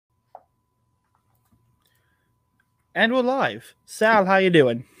And we're live. Sal, how you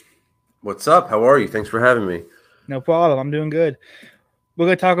doing? What's up? How are you? Thanks for having me. No problem. I'm doing good. We're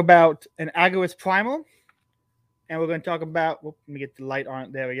going to talk about an Agarist Primal, and we're going to talk about, let me get the light on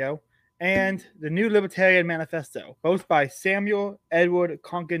it. There we go. And the New Libertarian Manifesto, both by Samuel Edward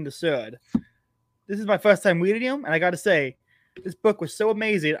Konkin III. This is my first time reading them, and I got to say, this book was so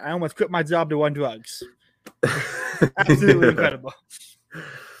amazing, I almost quit my job to run drugs. Absolutely incredible.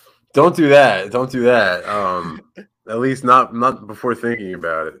 Don't do that. Don't do that. At least not before thinking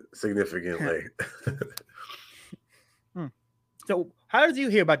about it significantly. So, how did you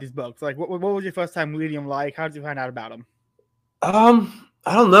hear about these books? Like, what was your first time reading them like? How did you find out about them?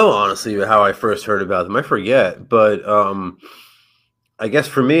 I don't know honestly how I first heard about them. I forget, but I guess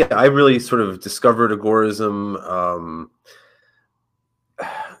for me, I really sort of discovered agorism.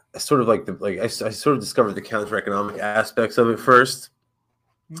 Sort of I sort of discovered the counter economic aspects of it first.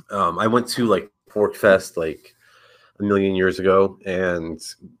 I went to like Fork Fest like a million years ago, and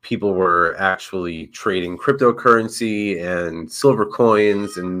people were actually trading cryptocurrency and silver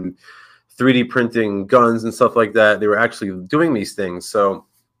coins and 3D printing guns and stuff like that. They were actually doing these things. So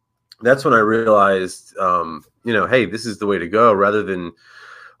that's when I realized, hey, this is the way to go. Rather than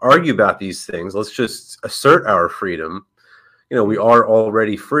argue about these things, let's just assert our freedom. We are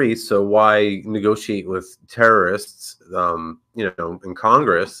already free, so why negotiate with terrorists, in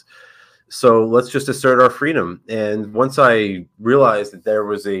Congress? So let's just assert our freedom. And once I realized that there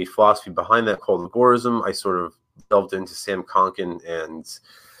was a philosophy behind that called agorism, I sort of delved into Sam Konkin and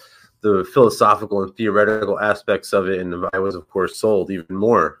the philosophical and theoretical aspects of it, and I was, of course, sold even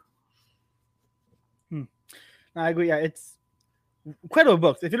more. I agree. Yeah, it's incredible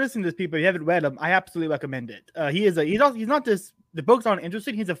books. If you listen to these people, you haven't read them, I absolutely recommend it. He's not just the books aren't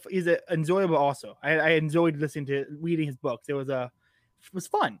interesting. He's a enjoyable also. I enjoyed listening to reading his books. It was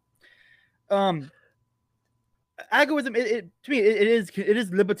fun. Agorism, to me, it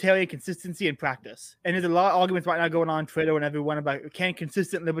is libertarian consistency in practice, and there's a lot of arguments right now going on Twitter and everyone about can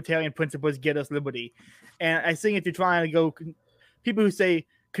consistent libertarian principles get us liberty, and I think if you're trying to go, people who say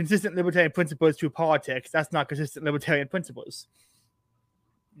consistent libertarian principles through politics, that's not consistent libertarian principles.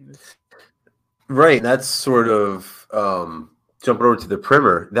 Right, that's sort of jumping over to the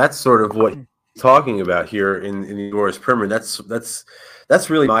primer. That's sort of what he's talking about here in the Agorist primer. That's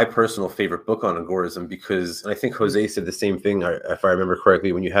really my personal favorite book on agorism, because I think Jose said the same thing, if I remember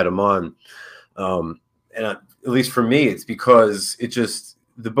correctly, when you had him on. And at least for me, it's because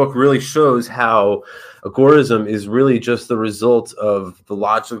the book really shows how agorism is really just the result of the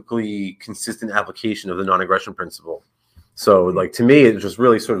logically consistent application of the non-aggression principle. So, like, to me, it just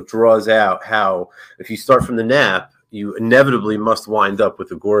really sort of draws out how if you start from the NAP, you inevitably must wind up with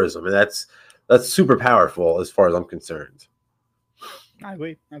agorism, and that's super powerful as far as I'm concerned. I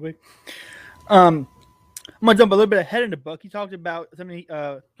agree. I'm gonna jump a little bit ahead in the book. He talked about something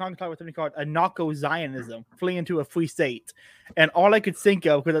called anarcho-Zionism, fleeing into a free state, and all I could think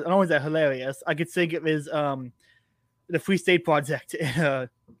of, because not only is that hilarious, I could think of is the Free State Project.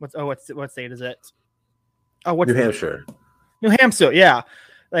 What state is it? Oh, New Hampshire. New Hampshire, yeah.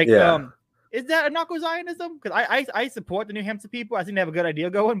 Is that anarcho-Zionism? Because I support the New Hampshire people. I think they have a good idea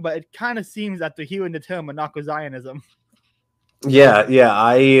going, but it kind of seems that they're hearing the term anarcho-Zionism. Yeah.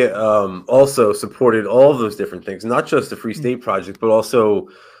 I also supported all of those different things, not just the Free State Project, but also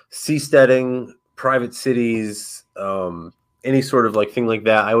seasteading, private cities, any sort of like thing like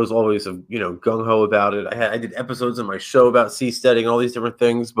that. I was always gung ho about it. I did episodes on my show about seasteading, all these different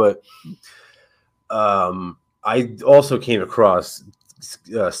things, but I also came across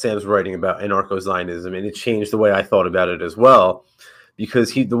Sam's writing about anarcho-Zionism, and it changed the way I thought about it as well,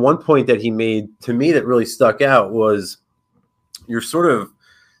 because the one point that he made to me that really stuck out was you're sort of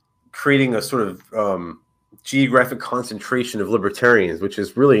creating a sort of geographic concentration of libertarians, which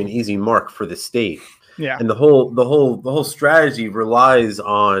is really an easy mark for the state. Yeah, and the whole strategy relies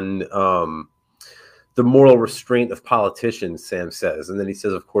on the moral restraint of politicians, Sam says, and then he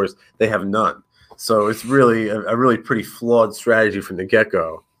says, of course, they have none. So it's really a really pretty flawed strategy from the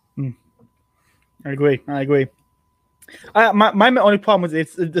get-go. I agree. My only problem is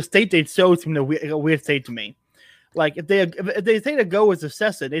it's the state they chose seemed a weird state to me. Like if they say to go as a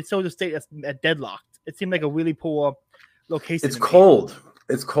cession, they chose a state that's deadlocked. It seemed like a really poor location. It's cold.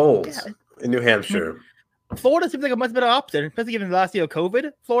 It's cold in New Hampshire. Florida seems like a much better option, especially given the last year of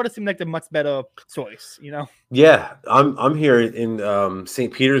COVID. Florida seemed like the much better choice, Yeah, I'm here in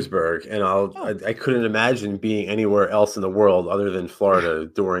St. Petersburg, and I couldn't imagine being anywhere else in the world other than Florida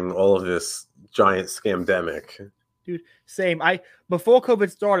during all of this giant scamdemic. Dude, same. Before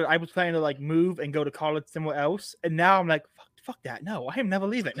COVID started, I was planning to like move and go to college somewhere else, and now I'm like, fuck that. No, I am never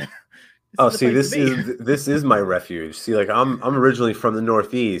leaving. Oh, the see, place to this is my refuge. See, like I'm originally from the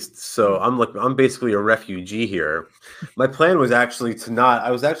Northeast, so I'm basically a refugee here. My plan was actually to not.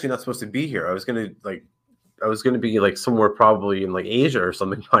 I was actually not supposed to be here. I was gonna be like somewhere probably in like Asia or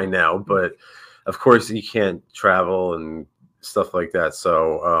something by now, but of course you can't travel and stuff like that.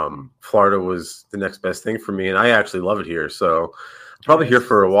 So Florida was the next best thing for me, and I actually love it here. So I'm probably here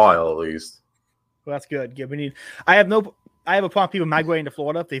for a while at least. Well, that's good. Yeah, we need. I have a problem with people migrating to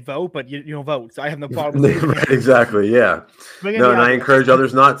Florida if they vote, but you don't vote, so I have no problem. Right, exactly. Yeah. No, and I encourage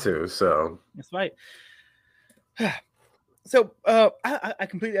others not to. So that's right. So I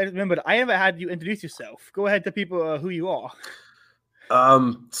completely remembered. I haven't had you introduce yourself. Go ahead, tell people who you are.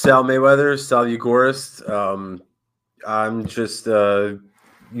 Sal Mayweather, Sal Ugorist. I'm just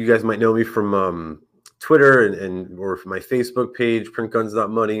you guys might know me from Twitter and or from my Facebook page,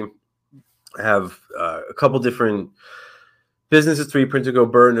 printguns.money. I have a couple different businesses, 3 Print to Go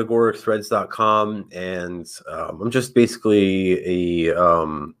Burn, agoricthreads.com, and I'm just basically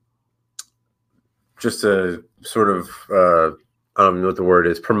just a sort of I don't know what the word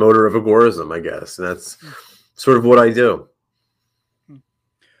is, promoter of agorism, I guess, and that's sort of what I do.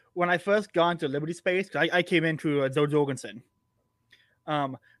 When I first got into Liberty Space, I came into Joe Jorgensen.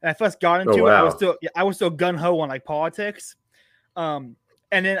 And I first got into it, I was still gun ho on like politics.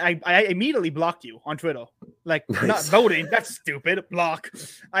 And then I immediately blocked you on Twitter. Like, nice. Not voting, that's stupid. Block.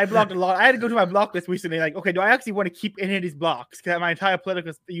 I blocked a lot. I had to go to my block list recently. Like, okay, do I actually want to keep any of these blocks? Because my entire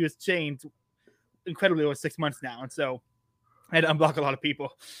political view has changed incredibly over 6 months now. And so I had to unblock a lot of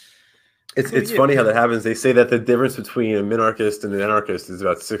people. It's funny how that happens. They say that the difference between a minarchist and an anarchist is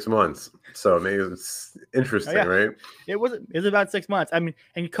about 6 months. So maybe it's interesting, right? It was about 6 months. I mean,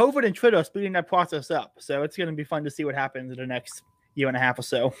 and COVID and Twitter are speeding that process up. So it's going to be fun to see what happens in the next year and a half or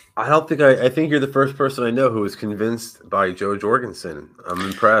so. I think you're the first person I know who was convinced by Joe Jorgensen. I'm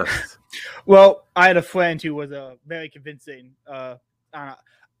impressed. Well, I had a friend who was very convincing. I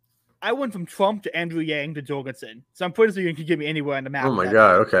went from Trump to Andrew Yang to Jorgensen. So I'm pretty sure you can give me anywhere on the map. Oh my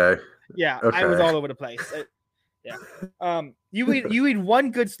God. Okay. Yeah. Okay. I was all over the place. Yeah. You read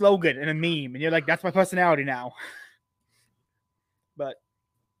one good slogan in a meme and you're like, that's my personality now. But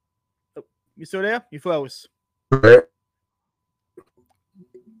you still there? You froze. Okay.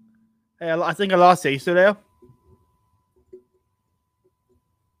 Hey, I think I lost you. You still there?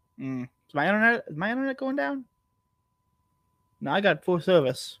 Is my internet going down? No, I got full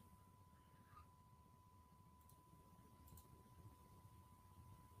service.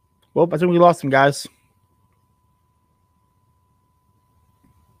 Well, I think we lost him, guys.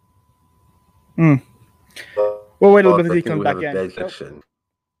 We'll wait a little bit until he comes back in.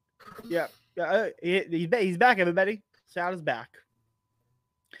 Yeah. He's back, everybody. Sal is back.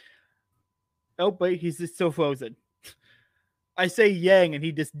 Oh, wait, he's just still frozen. I say Yang, and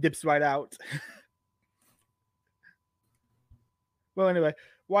he just dips right out. Well, anyway,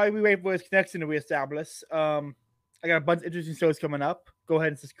 while we wait for his connection to reestablish, I got a bunch of interesting shows coming up. Go ahead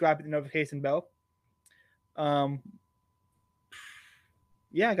and subscribe to the notification bell.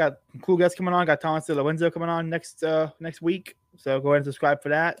 Yeah, I got cool guests coming on. Got Thomas De Lorenzo coming on next week. So go ahead and subscribe for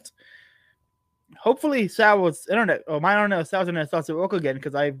that. Hopefully Sal's internet, or my internet, Sal's internet starts to work again,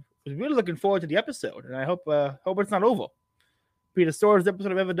 because I was really looking forward to the episode, and I hope it's not over. Be the shortest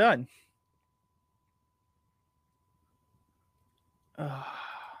episode I've ever done.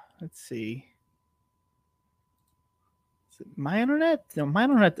 Let's see. Is it my internet? No, my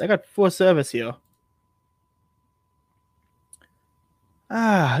internet. I got full service here.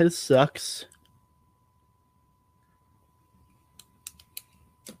 This sucks.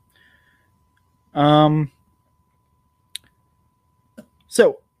 So,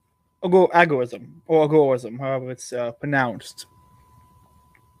 agorism, however it's pronounced.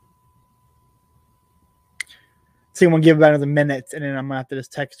 So I'm gonna give about another minute, and then I'm gonna have to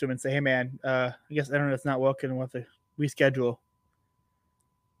just text him and say, "Hey, man, I guess the internet's not working. We'll have to reschedule."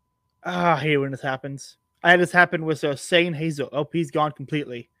 I hate when this happens. I had this happen with Sane Hazel. Oh, he's gone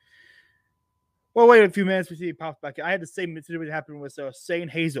completely. Well, wait a few minutes to see he pops back. I had the same situation happen with Sane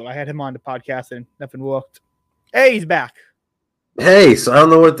Hazel. I had him on the podcast and nothing worked. Hey, he's back. Hey, so I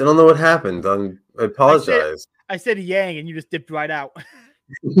don't know what happened. I apologize. I said Yang, and you just dipped right out.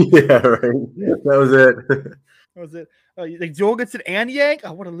 Yeah, right. That was it. That was it. Like Jorgensen and Yang?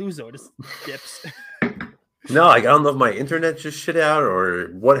 Oh, what a loser. Just dips. No, I don't know if my internet just shit out or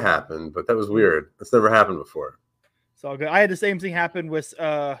what happened, but that was weird. That's never happened before. It's all good. I had the same thing happen with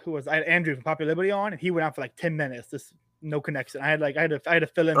I had Andrew from Popular Liberty on, and he went out for like 10 minutes. Just no connection. I had to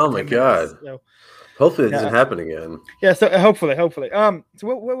fill in. Oh my God. So, hopefully it doesn't happen again. Yeah, so hopefully. So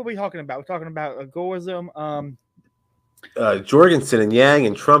what were we talking about? We're talking about agorism. Jorgensen and Yang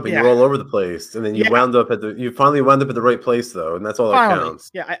and Trump, and Yeah. you're all over the place, and then you finally wound up at the right place though, and that's all that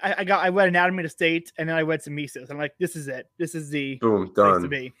counts. Yeah, I read Anatomy of the State, and then I read some Mises. I'm like, this is it. This is the Boom, place done. to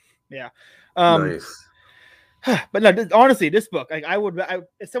be. Yeah. Nice. But no, honestly, this book, like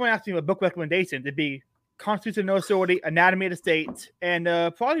if someone asked me a book recommendation, it'd be Constitution of No Authority, Anatomy of the State, and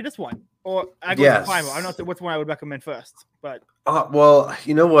probably this one or Agorist Primal. I don't know which one I would recommend first, but well,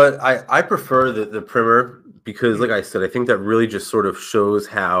 you know what, I prefer the primer because, like I said, I think that really just sort of shows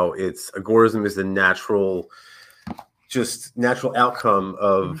how agorism is the natural outcome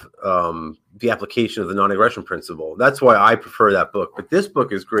of the application of the non-aggression principle. That's why I prefer that book. But this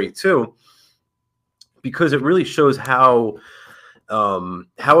book is great too, because it really shows how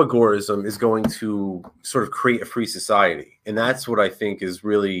agorism is going to sort of create a free society. And that's what I think is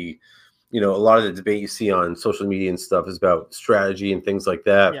really, a lot of the debate you see on social media and stuff is about strategy and things like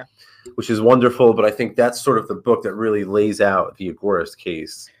that, which is wonderful. But I think that's sort of the book that really lays out the agorist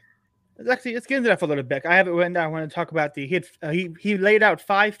case. Let's get into that for a little bit. I have it written down. I want to talk about he laid out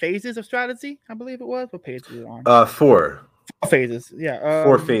 5 phases of strategy, I believe it was. What page is it on? 4 phases. Yeah.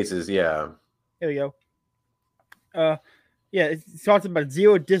 4 phases. Yeah. There we go. It talks about a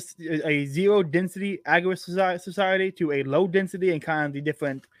zero density agorist society to a low density and kind of the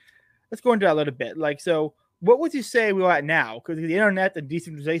different. Let's go into that a little bit. Like, so what would you say we're at now? Because the internet and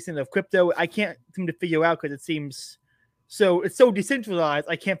decentralization of crypto, I can't seem to figure out because it seems it's so decentralized.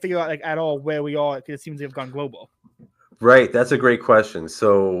 I can't figure out like at all where we are because it seems to have gone global. Right. That's a great question.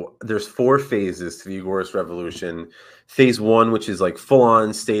 So there's 4 phases to the agorist revolution. Phase 1, which is like full on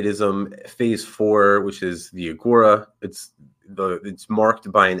statism. Phase 4, which is the agora. It's marked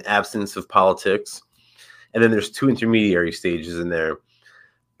by an absence of politics. And then there's 2 intermediary stages in there.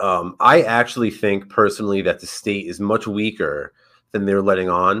 I actually think personally that the state is much weaker than they're letting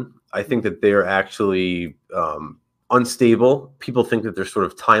on. I think that they're actually unstable. People think that they're sort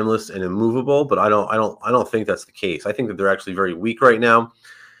of timeless and immovable, but I don't think that's the case. I think that they're actually very weak right now.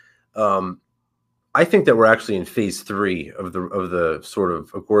 I think that we're actually in phase 3 of the sort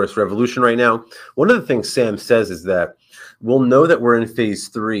of agorist revolution right now. One of the things Sam says is that we'll know that we're in phase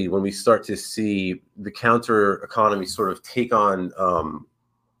 3 when we start to see the counter economy sort of take on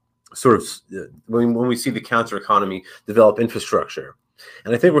when we see the counter economy develop infrastructure.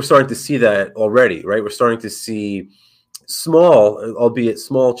 And I think we're starting to see that already, right? We're starting to see small, albeit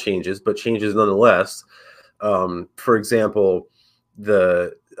small changes, but changes nonetheless. For example,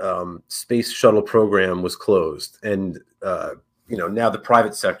 the space shuttle program was closed, and now the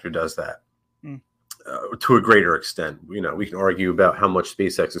private sector does that to a greater extent. We can argue about how much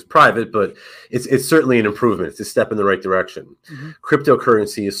SpaceX is private, but it's certainly an improvement. It's a step in the right direction. Mm-hmm.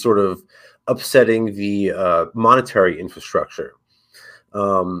 Cryptocurrency is sort of upsetting the monetary infrastructure.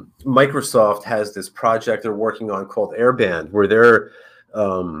 Microsoft has this project they're working on called Airband, where they're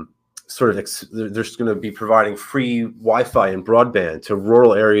they're just going to be providing free Wi-Fi and broadband to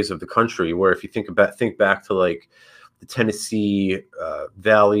rural areas of the country. Where if you think back to like the Tennessee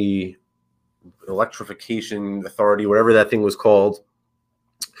Valley Electrification Authority, whatever that thing was called.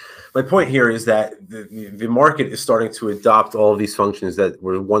 My point here is that the market is starting to adopt all of these functions that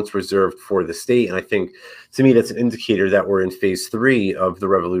were once reserved for the state. And I think, to me, that's an indicator that we're in phase 3 of the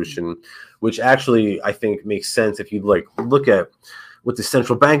revolution, which actually I think makes sense if you look at what the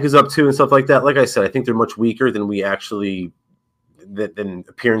central bank is up to and stuff like that. Like I said, I think they're much weaker than than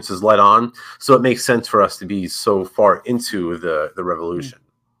appearances let on. So it makes sense for us to be so far into the revolution.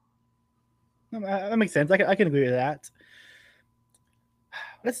 That makes sense. I can agree with that.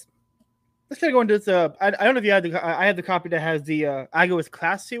 Let's kind of go into this. I don't know if you had I have the copy that has the Agorist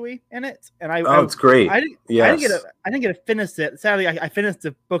class theory in it, and it's great. I didn't get to finish it. Sadly, I finished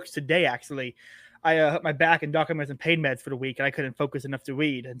the books today. Actually, I hurt my back and documents and pain meds for the week, and I couldn't focus enough to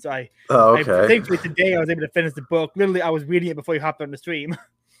read. And so thankfully today I was able to finish the book. Literally, I was reading it before you hopped on the stream.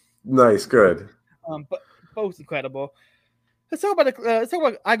 Nice, good. But both incredible. Let's talk about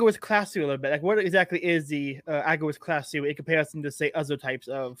Agorist class theory a little bit. Like, what exactly is the Agorist class theory in comparison to, say, other types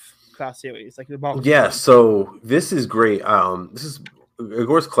of class theories, like the Marxist? Yeah, so this is great.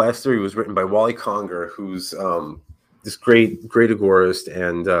 Agorist class theory was written by Wally Conger, who's this great agorist,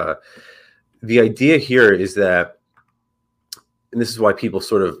 and the idea here is that, and this is why people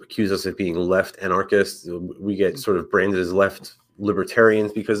sort of accuse us of being left anarchists. We get sort of branded as left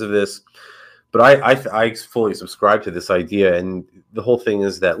libertarians because of this. But I fully subscribe to this idea, and the whole thing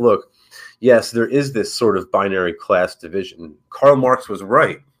is that, look, yes, there is this sort of binary class division. Karl Marx was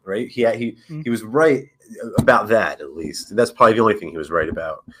right? He was right about that, at least. That's probably the only thing he was right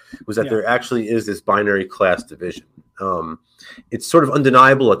about, was that there actually is this binary class division. It's sort of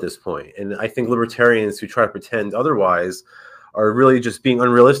undeniable at this point. And I think libertarians who try to pretend otherwise are really just being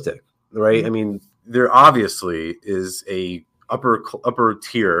unrealistic, right? Mm-hmm. I mean, there obviously is a upper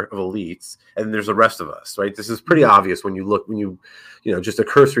tier of elites, and there's the rest of us, right? This is pretty obvious when you just a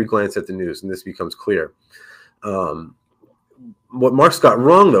cursory glance at the news, and this becomes clear. What Marx got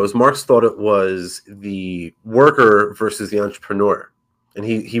wrong, though, is Marx thought it was the worker versus the entrepreneur. And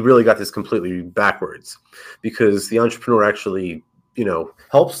he really got this completely backwards, because the entrepreneur actually,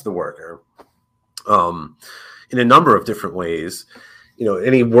 helps the worker in a number of different ways.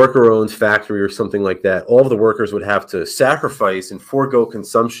 Any worker-owned factory or something like that, all of the workers would have to sacrifice and forego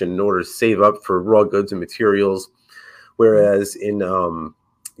consumption in order to save up for raw goods and materials. Whereas in our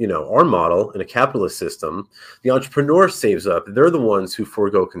model, in a capitalist system, the entrepreneur saves up. They're the ones who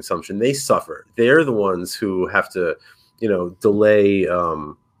forego consumption. They suffer. They're the ones who have to, delay,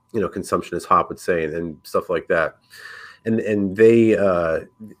 consumption, as Hoppe would say, and stuff like that. And they,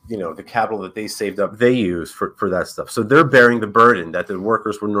 the capital that they saved up, they use for that stuff. So they're bearing the burden that the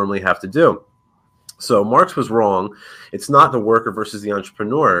workers would normally have to do. So Marx was wrong. It's not the worker versus the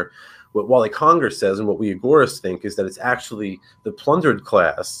entrepreneur. What Wally Conger says, and what we agorists think, is that it's actually the plundered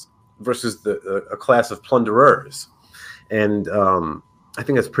class versus a class of plunderers. And I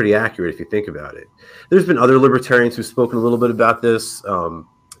think that's pretty accurate if you think about it. There's been other libertarians who've spoken a little bit about this,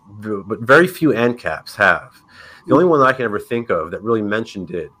 but very few ANCAPs have. The only one that I can ever think of that really mentioned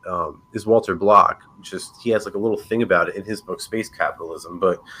it is Walter Block. He has like a little thing about it in his book, Space Capitalism.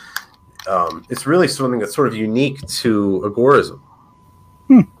 But it's really something that's sort of unique to agorism.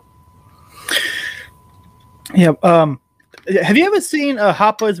 Yeah. Have you ever seen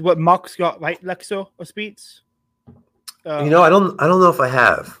Hoppe's "What Marx Got Right" lecture or speech? I don't know if I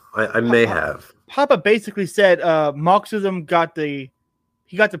have. I may have. Hoppe basically said Marxism got the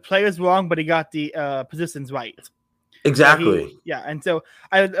players wrong, but he got the positions right. Exactly. And so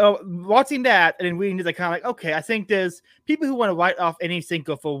I watching that and then reading this, I kind of like, okay, I think there's people who want to write off any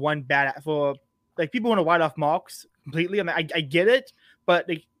thinker for people want to write off Marx completely. I mean, I get it, but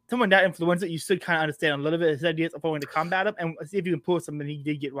someone that influential, you should kind of understand a little bit his ideas of going to combat him and see if you can pull something he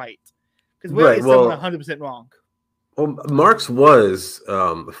did get right. Because where is someone 100% wrong? Well, Marx was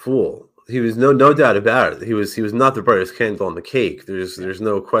a fool. He was no doubt about it. He was not the brightest candle on the cake. There's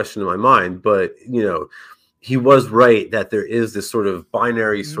no question in my mind. But he was right that there is this sort of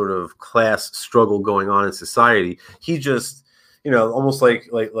binary sort of class struggle going on in society. He just almost like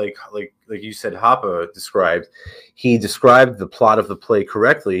you said, Hoppe described. He described the plot of the play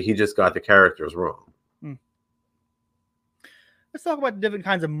correctly. He just got the characters wrong. Let's talk about the different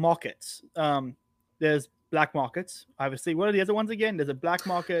kinds of markets. There's black markets, obviously. What are the other ones again? There's a black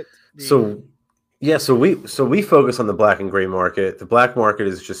market. So we focus on the black and gray market. The black market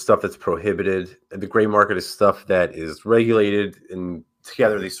is just stuff that's prohibited, and the gray market is stuff that is regulated, and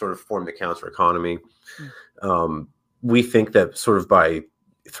together they sort of form the counter economy. We think that sort of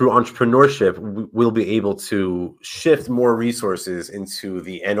through entrepreneurship, we'll be able to shift more resources into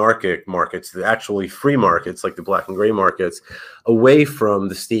the anarchic markets, the actually free markets, like the black and gray markets, away from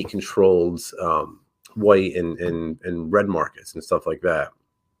the state-controlled white and red markets and stuff like that.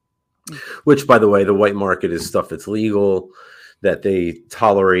 Which, by the way, the white market is stuff that's legal, that they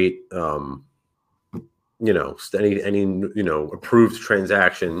tolerate, any approved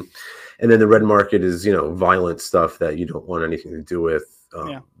transaction. And then the red market is, violent stuff that you don't want anything to do with,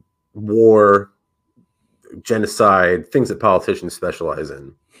 war, genocide, things that politicians specialize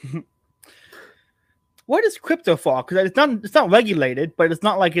in. What is crypto fall? Because it's not regulated, but it's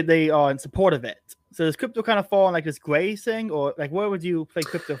not like they are in support of it. So does crypto kind of fall in like this gray thing, or like where would you play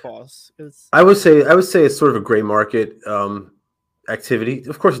crypto falls? I would say it's sort of a gray market activity.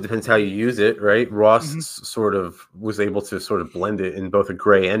 Of course, it depends how you use it, right? Ross sort of was able to sort of blend it in both a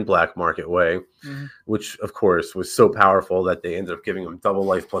gray and black market way, which of course was so powerful that they ended up giving him double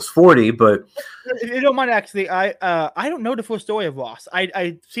life plus 40. But if you don't mind, actually, I don't know the full story of Ross.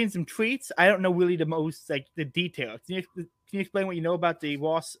 I've seen some tweets. I don't know really the most like the details. Can you explain what you know about the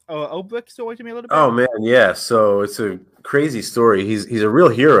Ross Ulbricht story to me a little bit? Oh man, yeah. So it's a crazy story. He's a real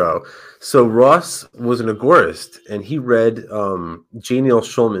hero. So Ross was an agorist, and he read J. Neil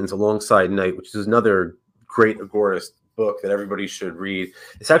Schulman's Alongside Night, which is another great agorist book that everybody should read.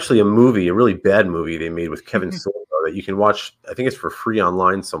 It's actually a movie, a really bad movie they made with Kevin Sorbo that you can watch. I think it's for free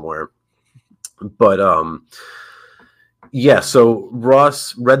online somewhere. But so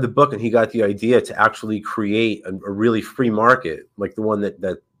Ross read the book and he got the idea to actually create a really free market, like the one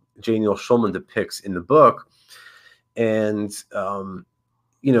that J. Neil Schulman depicts in the book. And,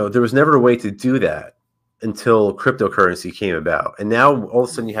 there was never a way to do that until cryptocurrency came about. And now all of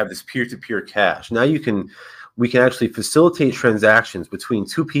a sudden you have this peer-to-peer cash. Now you can we can actually facilitate transactions between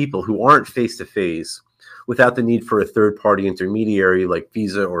two people who aren't face to face without the need for a third party intermediary like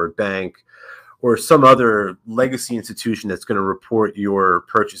Visa or a bank or some other legacy institution that's going to report your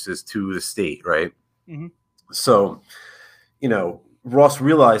purchases to the state, right? Mm-hmm. So, Ross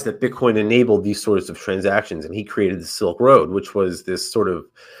realized that Bitcoin enabled these sorts of transactions, and he created the Silk Road, which was this sort of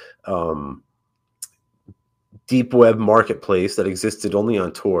deep web marketplace that existed only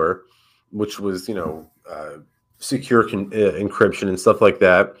on Tor, which was, secure encryption and stuff like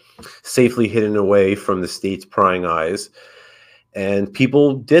that, safely hidden away from the state's prying eyes. And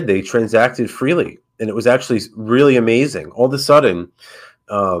people they transacted freely. And it was actually really amazing. All of a sudden,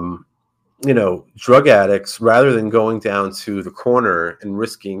 drug addicts, rather than going down to the corner and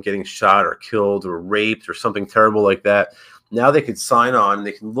risking getting shot or killed or raped or something terrible like that, now they could sign on.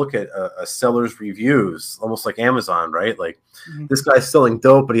 They can look at a seller's reviews, almost like Amazon, right? Like, this guy's selling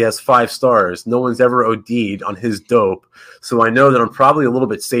dope, but he has 5 stars. No one's ever OD'd on his dope. So I know that I'm probably a little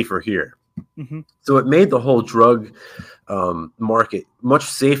bit safer here. Mm-hmm. So it made the whole drug market much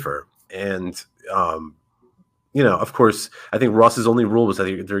safer. And, of course, I think Ross's only rule was that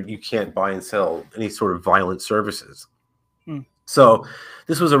you can't buy and sell any sort of violent services. So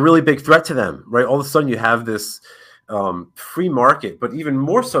this was a really big threat to them, right? All of a sudden you have this free market, but even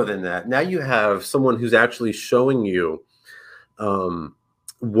more so than that, now you have someone who's actually showing you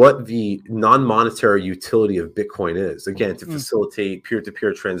what the non-monetary utility of Bitcoin is, again, to facilitate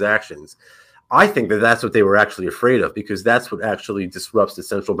peer-to-peer transactions. I think that that's what they were actually afraid of, because that's what actually disrupts the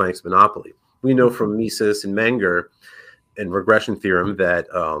central bank's monopoly. We know from Mises and Menger and regression theorem that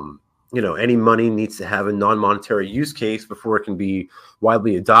any money needs to have a non-monetary use case before it can be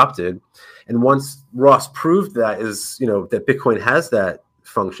widely adopted. And once Ross proved that that Bitcoin has that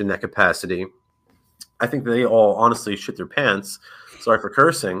function, that capacity, I think they all honestly shit their pants. Sorry for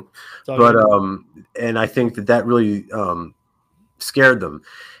cursing, but and I think that really scared them,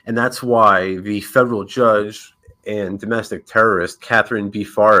 and that's why the federal judge and domestic terrorist Catherine B.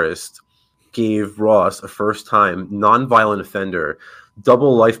 Forrest gave Ross a first-time nonviolent offender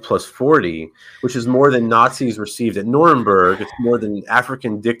double life plus 40, which is more than Nazis received at Nuremberg. It's more than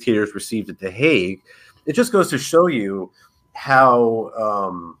African dictators received at The Hague. It just goes to show you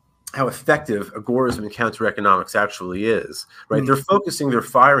how effective agorism and counter economics actually is, right? They're focusing their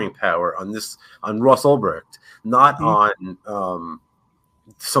firing power on Ross Ulbricht, not on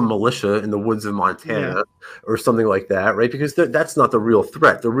some militia in the woods of Montana or something like that, right? Because that's not the real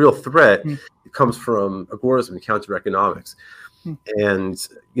threat. The real threat comes from agorism and counter economics. And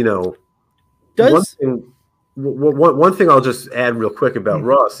one thing I'll just add real quick about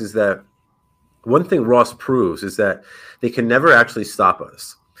Ross is that one thing Ross proves is that they can never actually stop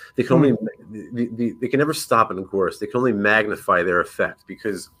us. They can only they can never stop an agorist. They can only magnify their effect,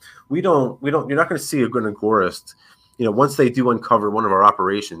 because you're not going to see a good agorist. Once they do uncover one of our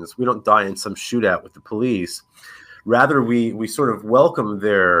operations, we don't die in some shootout with the police. Rather, we sort of welcome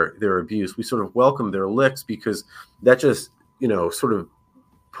their abuse. We sort of welcome their licks, because that just sort of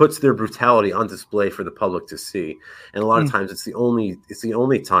puts their brutality on display for the public to see. And a lot of times it's the only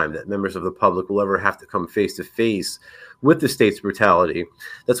time that members of the public will ever have to come face to face with the state's brutality.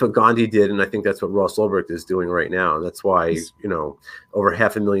 That's what Gandhi did, and I think that's what Ross Ulbricht is doing right now. And that's why, over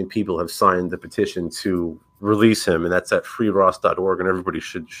 500,000 people have signed the petition to release him, and that's at freeross.org, and everybody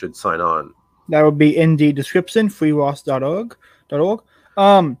should sign on. That would be in the description, freeross.org.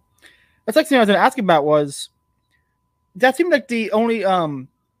 That's like something I was going to ask about was, that seemed like the only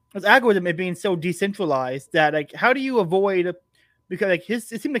his algorithm, it being so decentralized, that like, how do you avoid, because like it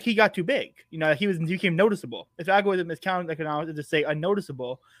seemed like he got too big, he became noticeable. If algorithm is counted economics to say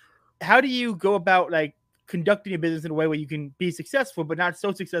unnoticeable, how do you go about like conducting your business in a way where you can be successful but not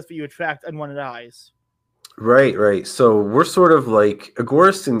so successful you attract unwanted eyes? Right. So we're sort of like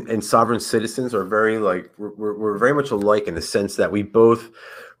agorists and sovereign citizens are very like we're very much alike in the sense that we both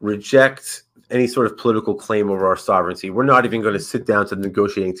reject any sort of political claim over our sovereignty. We're not even going to sit down to the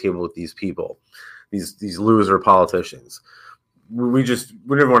negotiating table with these people, these loser politicians. We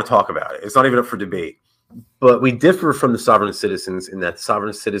never want to talk about it. It's not even up for debate. But we differ from the sovereign citizens in that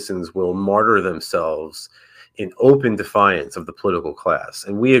sovereign citizens will martyr themselves in open defiance of the political class.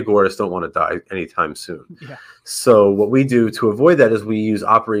 And we agorists don't want to die anytime soon. Yeah. So what we do to avoid that is we use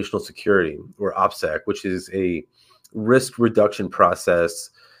operational security, or OPSEC, which is a risk reduction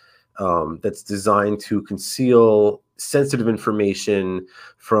process that's designed to conceal sensitive information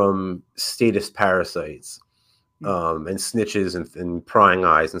from statist parasites and snitches and prying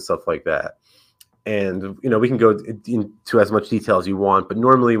eyes and stuff like that. And, we can go into as much detail as you want, but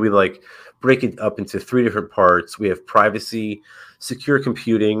normally we break it up into 3 different parts. We have privacy, secure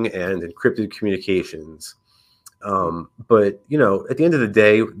computing, and encrypted communications. But you know, at the end of the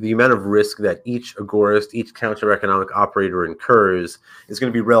day, the amount of risk that each agorist, each counter-economic operator incurs is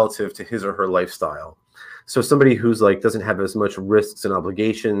going to be relative to his or her lifestyle. So somebody who's like doesn't have as much risks and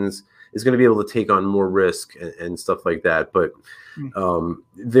obligations is going to be able to take on more risk and stuff like that. But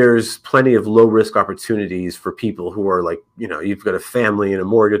there's plenty of low risk opportunities for people who are like, you know, you've got a family and a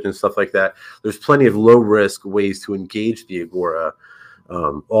mortgage and stuff like that. There's plenty of low risk ways to engage the agora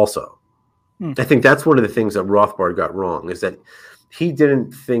also. I think that's one of the things that Rothbard got wrong, is that he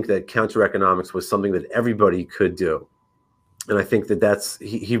didn't think that counter economics was something that everybody could do. And I think that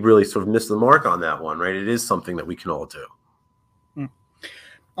he really sort of missed the mark on that one, right? It is something that we can all do.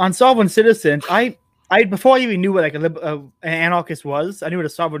 On Sovereign Citizens, I before I even knew what like an anarchist was, I knew what a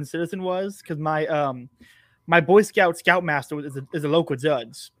sovereign citizen was because my Boy Scoutmaster is a local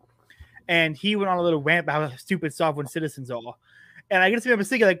judge, and he went on a little rant about how stupid sovereign citizens are. And I guess I was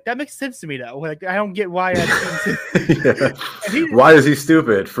thinking, like, that makes sense to me, though. Like, I don't get why. Why is he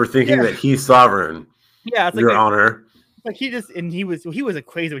stupid for thinking that he's sovereign? Yeah, it's Your Honor. Like he was a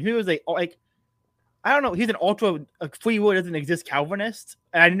crazy one. He was like I don't know. He's an ultra free will doesn't exist Calvinist,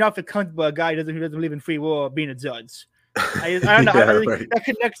 and I don't know if it comes by a guy who doesn't believe in free will being a judge. I don't know. That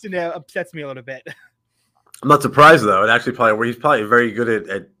connection there upsets me a little bit. I'm not surprised though. He's probably very good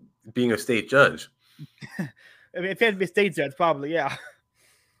at being a state judge. I mean, if he had to be a state judge, probably, yeah.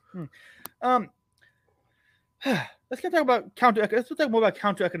 Let's talk more about counter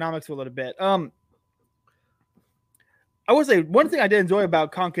economics for a little bit. I would say one thing I did enjoy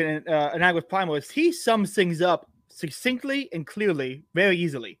about Conkin and Anaguas Primal is he sums things up succinctly and clearly, very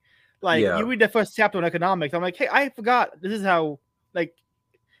easily. Like you read the first chapter on economics, I'm like, hey, I forgot this is how like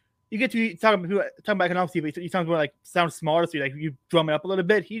you get to talking about economics, but you sound more like sound smarter, so you drum it up a little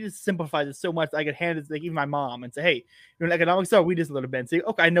bit. He just simplifies it so much that I could hand it to like even my mom and say, hey, you're an economics stuff, read this a little bit and say,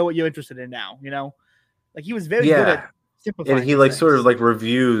 okay, I know what you're interested in now, you know? Like he was very good at simplifying. And he like things. Sort of like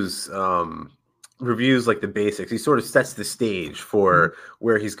reviews like the basics. He sort of sets the stage for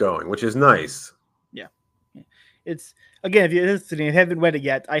where he's going, which is nice. Yeah. It's again, if you're listening and haven't read it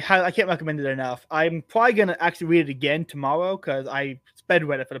yet, I can't recommend it enough. I'm probably gonna actually read it again tomorrow because I sped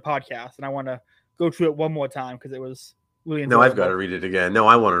read it for the podcast and I want to go through it one more time because it was really enjoyable. No, I've got to read it again. No,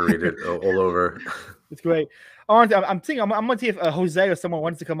 I want to read it all over. It's great. I'm thinking I'm gonna see if Jose or someone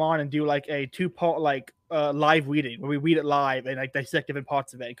wants to come on and do like a 2-part like live reading where we read it live and like dissect different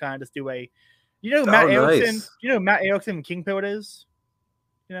parts of it and kind of just do a Matt Erickson. Nice. You know who Matt Erickson and King Pill is?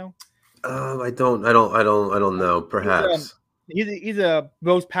 You know? I don't know. Perhaps he's a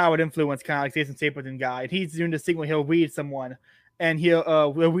rose powered influence kind of like Jason Stapleton guy. And he's doing this thing where he'll read someone and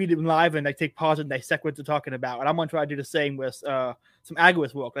we'll read it live and like take pause and dissect what they're talking about. And I'm gonna try to do the same with some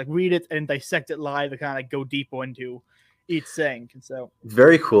agorist work, like read it and dissect it live and kind of like go deeper into each thing. And so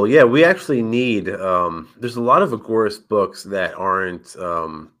very cool. Yeah, we actually need. There's a lot of agorist books that aren't.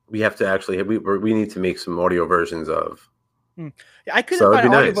 We have to actually we need to make some audio versions of. Yeah, I couldn't find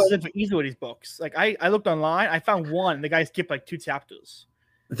an audio version for either of these books. Like I looked online, I found one, and the guy skipped like 2 chapters.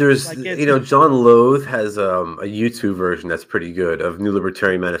 There's, like, John Loth has a YouTube version that's pretty good of New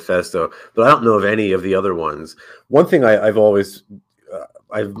Libertarian Manifesto, but I don't know of any of the other ones. One thing I've always,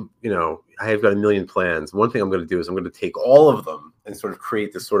 I have got a million plans. One thing I'm going to do is I'm going to take all of them and sort of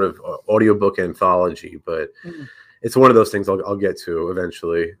create this sort of audiobook anthology, but it's one of those things I'll get to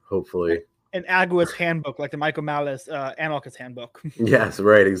eventually, hopefully. An agorist handbook, like the Michael Malice anarchist handbook. Yes,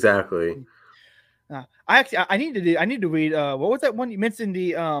 right, exactly. I need to read. What was that one you mentioned?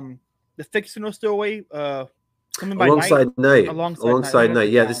 The fictional story. Alongside Night. Alongside Night.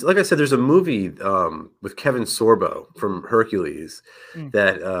 Yeah, like I said, there's a movie with Kevin Sorbo from Hercules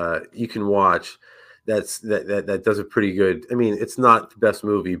that you can watch. That does a pretty good. I mean, it's not the best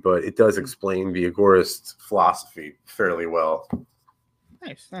movie, but it does explain the agorist philosophy fairly well.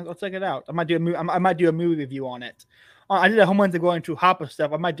 Nice. I'll check it out. I might do a movie review on it. I did a whole month going through Hopper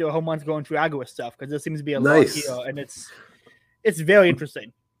stuff. I might do a whole month going through agorist stuff because there seems to be a lot here, and it's very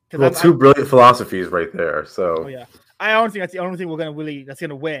interesting. Well, two brilliant philosophies right there. So yeah, I don't think that's the only thing that's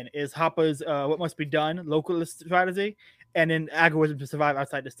gonna win is Hopper's what must be done localist strategy, and then agorism to survive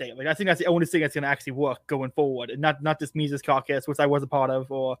outside the state. Like I think that's the only thing that's gonna actually work going forward, and not this Mises Caucus, which I was a part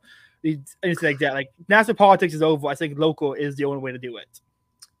of, or anything like that. Like national politics is over. I think local is the only way to do it.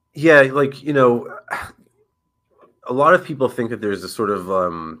 Yeah, like a lot of people think that there's a sort of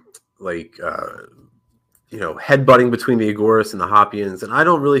headbutting between the agorists and the Hoppians, and I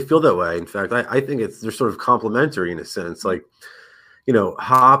don't really feel that way. In fact, I think they're sort of complementary in a sense. Like,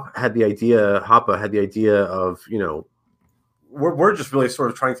 Hoppe had the idea of, we're just really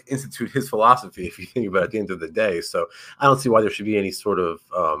sort of trying to institute his philosophy, if you think about it, at the end of the day. So I don't see why there should be any sort of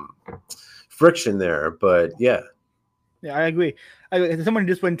friction there. But yeah. Yeah, I agree. Someone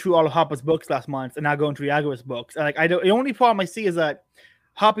just went through all of Hopper's books last month and now going through Agorist books. Like, the only problem I see is that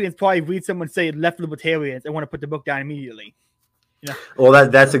Hoppians probably read someone say left libertarians and want to put the book down immediately. Yeah. Well,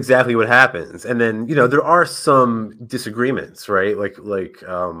 that's exactly what happens. And then, there are some disagreements, right? Like,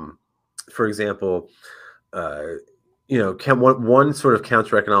 for example, one sort of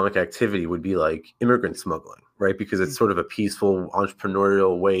counter-economic activity would be like immigrant smuggling, right? Because it's sort of a peaceful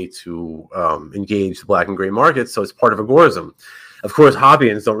entrepreneurial way to engage the black and gray markets. So it's part of agorism. Of course,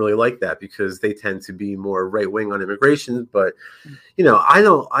 Hoppians don't really like that because they tend to be more right-wing on immigration. But,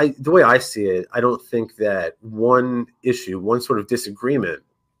 the way I see it, I don't think that one sort of disagreement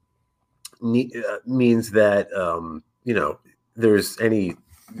means that, there's any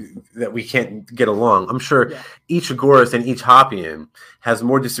that we can't get along. I'm sure each agorist and each Hoppian has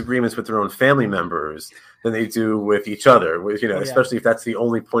more disagreements with their own family members than they do with each other, especially if that's the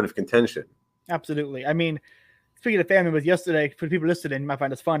only point of contention. Absolutely. I mean, speaking of family members, yesterday, for people listening, you might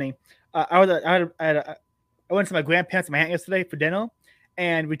find this funny. I went to my grandparents and my aunt yesterday for dinner,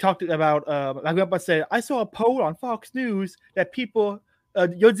 and we talked about, my grandpa said, I saw a poll on Fox News that people,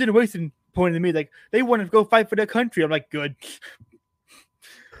 your generation pointed to me, like, they want to go fight for their country. I'm like, good.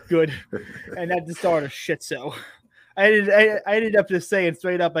 Good. And that just started a shit show. I ended up just saying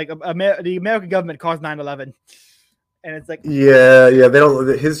straight up, like, the American government caused 9/11. And it's like, yeah, they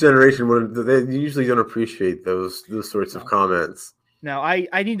don't. His generation they usually don't appreciate those sorts of comments. No,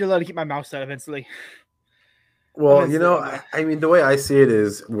 I need to learn to keep my mouth shut eventually. Well, I mean, the way I see it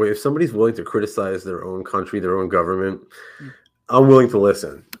is, if somebody's willing to criticize their own country, their own government, I'm willing to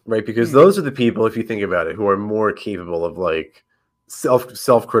listen, right? Because those are the people, if you think about it, who are more capable of like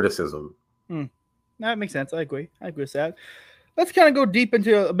self-criticism. That makes sense. I agree with that. Let's kind of go deep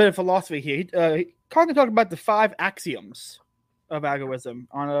into a bit of philosophy here. Carl talk about the 5 axioms of agorism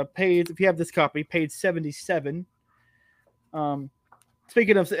on a page. If you have this copy, page 77.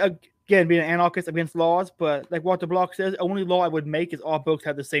 Speaking of, again, being an anarchist against laws, but like Walter Block says, only law I would make is all books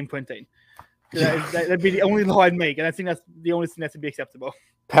have the same printing. That'd be the only law I'd make, and I think that's the only thing that would be acceptable.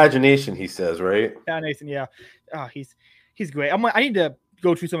 Pagination, he says, right? Pagination, yeah. He's great. I need to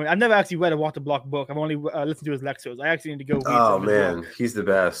go through something. I've never actually read a Walter Block book. I've only listened to his lectures. I actually need to go read Oh, man. He's the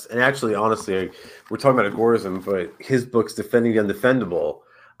best. And actually, honestly, we're talking about agorism, but his books, Defending the Undefendable,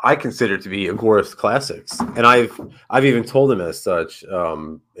 I consider to be agorist classics. And I've even told him as such,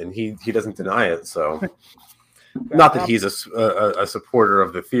 and he doesn't deny it. So, not that he's a supporter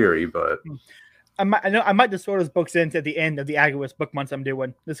of the theory, but... I might just throw those books into at the end of the agorist book months I'm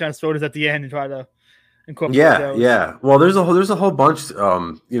doing. Just kind of throw those at the end and try to... Yeah. Well, there's a whole bunch,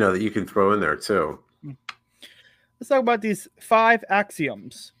 that you can throw in there too. Let's talk about these 5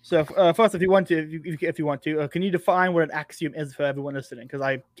 axioms. So, first, if you want to, can you define what an axiom is for everyone listening? Because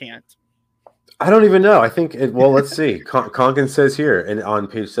I can't. I don't even know. I think let's see. Konkin says here, and on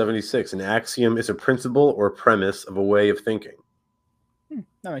page 76, an axiom is a principle or premise of a way of thinking.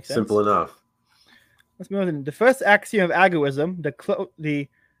 That makes sense. Simple enough. Let's move on. The first axiom of agorism, the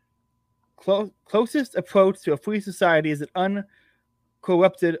closest approach to a free society is an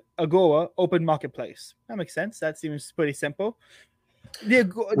uncorrupted agora, open marketplace. That makes sense. That seems pretty simple. The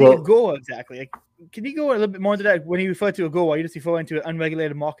agora, exactly. Like, can you go a little bit more into that? When you refer to agora, you just refer to an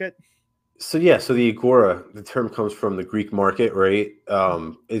unregulated market? So the agora, the term comes from the Greek market, right?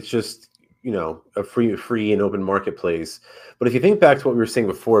 It's just, a free and open marketplace. But if you think back to what we were saying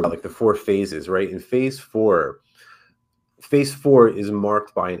before about like the 4 phases, right? In phase 4 is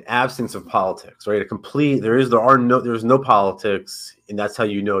marked by an absence of politics, right? There's no politics, and that's how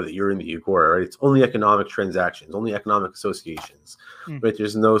you know that you're in the agora, right? It's only economic transactions, only economic associations, right?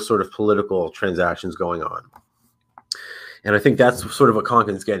 There's no sort of political transactions going on. And I think that's sort of what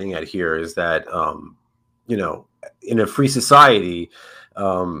Konkin's getting at here is that, in a free society,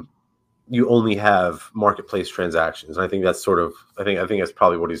 you only have marketplace transactions. And I think that's I think that's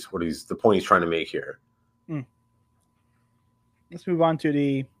probably what he's the point he's trying to make here. Let's move on to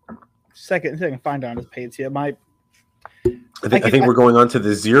the second thing I can find on this page here. I think we're going on to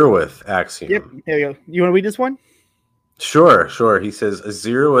the 0th axiom. Yep, here we go. You want to read this one? Sure. He says a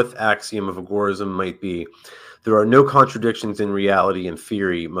 0th axiom of agorism might be, there are no contradictions in reality, and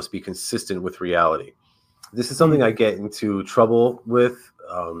theory must be consistent with reality. This is something I get into trouble with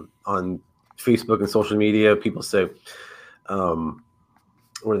on Facebook and social media. People say, what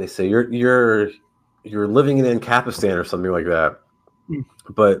do they say? You're living in Ancapistan or something like that.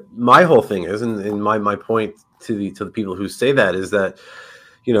 But my whole thing is, and my point to the people who say that is that,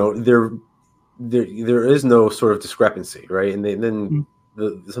 there is no sort of discrepancy, right? And then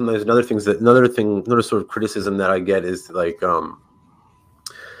sometimes another sort of criticism that I get is like,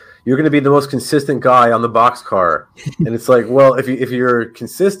 you're going to be the most consistent guy on the boxcar. And it's like, well, if you're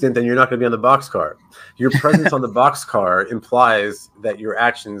consistent, then you're not going to be on the boxcar. Your presence on the boxcar implies that your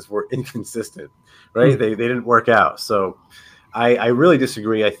actions were inconsistent, right? They didn't work out. So I really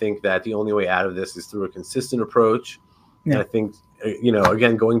disagree. I think that the only way out of this is through a consistent approach. Yeah. And I think,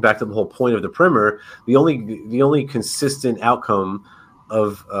 again, going back to the whole point of the primer, the only consistent outcome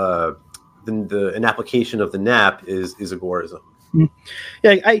of an application of the NAP is agorism.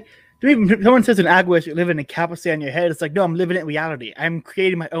 Yeah, someone says in Aguas you're living in Kapistan in your head. It's like, no, I'm living it in reality. I'm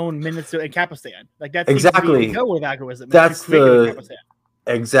creating my own minutes in Kapistan. Like that's exactly the goal with agorism. That's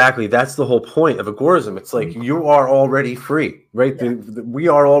exactly that's the whole point of agorism. It's like you are already free, right? Yeah. We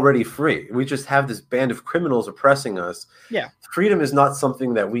are already free. We just have this band of criminals oppressing us. Yeah, freedom is not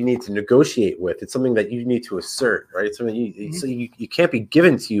something that we need to negotiate with. It's something that you need to assert, right? It's something so you can't be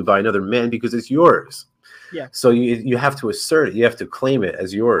given to you by another man because it's yours. Yeah. So you have to assert it. You have to claim it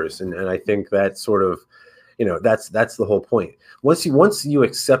as yours. And I think that sort of, that's the whole point. Once you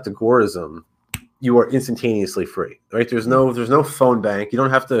accept agorism, you are instantaneously free, right? There's no phone bank. You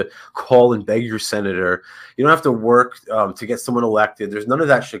don't have to call and beg your senator. You don't have to work to get someone elected. There's none of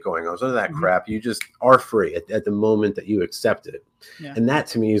that shit going on. There's none of that crap. You just are free at the moment that you accept it. Yeah. And that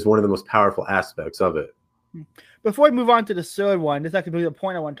to me is one of the most powerful aspects of it. Before we move on to the third one, this actually the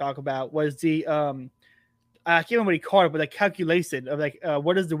point I want to talk about was the I can't remember what he called it, but the calculation of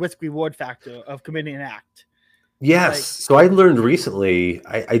what is the risk reward factor of committing an act. Yes. So I learned recently,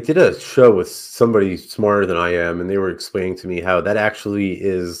 I did a show with somebody smarter than I am, and they were explaining to me how that actually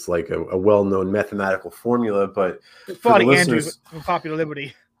is like a well-known mathematical formula, but for the listeners, Andrew from Popular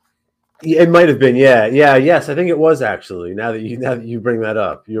Liberty. It might have been, yes, I think it was actually. Now that you bring that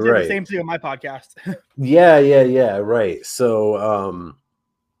up, you're right. The same thing on my podcast. yeah, right. So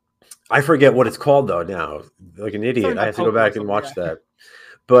I forget what it's called though now, like an idiot. I have to go back and watch that.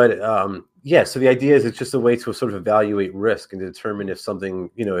 But so the idea is it's just a way to sort of evaluate risk and determine if something,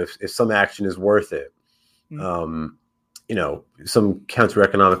 if some action is worth it. Some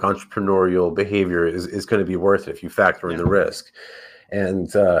counter-economic entrepreneurial behavior is going to be worth it if you factor in the risk.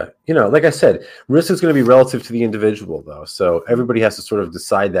 And, like I said, risk is going to be relative to the individual though. So everybody has to sort of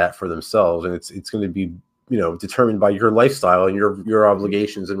decide that for themselves. And it's going to be, determined by your lifestyle and your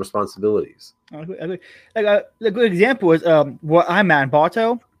obligations and responsibilities. Like a good example is where I'm at in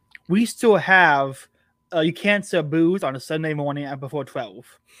Bartow. We still have you can't sell booze on a Sunday morning before 12.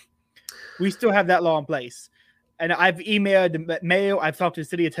 We still have that law in place. And I've emailed the mayor. I've talked to the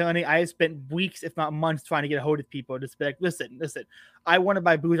city attorney. I have spent weeks, if not months, trying to get a hold of people to be like, listen, I want to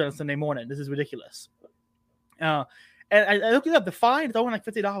buy booze on a Sunday morning. This is ridiculous. And I looked it up. The fine is only like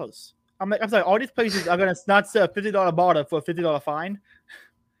 $50. I'm sorry, all these places are going to not sell a $50 bottle for a $50 fine.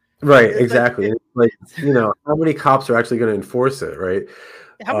 Right, exactly. Like, how many cops are actually going to enforce it, right?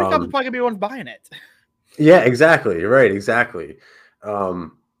 How many cops are probably going to be the ones buying it? Yeah, exactly. Right, exactly. I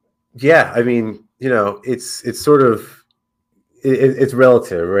mean, it's sort of, it's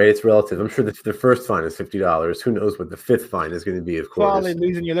relative, right? It's relative. I'm sure the first fine is $50. Who knows what the fifth fine is going to be, of course. Probably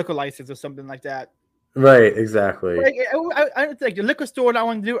losing your liquor license or something like that. Right, exactly. I like the liquor store that I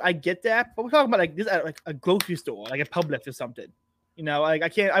want to do. I get that, but we're talking about like this at like a grocery store, like a Publix or something. Like I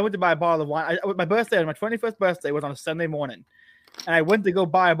can't. I went to buy a bottle of wine. My birthday, my 21st birthday, was on a Sunday morning, and I went to go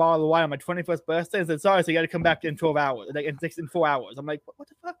buy a bottle of wine on my 21st birthday. And said, "Sorry, so you got to come back in 12 hours, like in 4 hours." I'm like, "What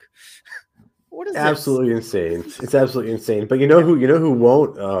the fuck? What is absolutely this? Insane? It's absolutely insane." But who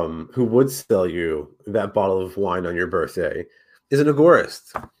won't? Who would sell you that bottle of wine on your birthday? Is an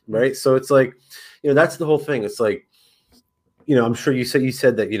agorist, right? So it's like. That's the whole thing. It's like, I'm sure you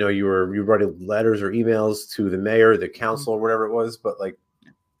said that, you were writing letters or emails to the mayor, the council, or whatever it was. But like,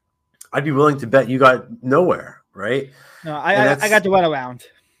 I'd be willing to bet you got nowhere, right? No, I got to run around.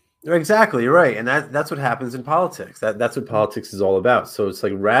 Exactly right, and that's what happens in politics. That's what politics is all about. So it's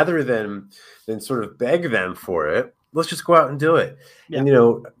like rather than sort of beg them for it, let's just go out and do it. Yeah.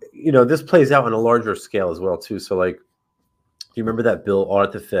 And this plays out on a larger scale as well too. So like, do you remember that bill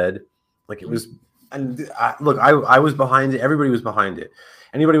Audit the Fed? Like it was. And I was behind it. Everybody was behind it.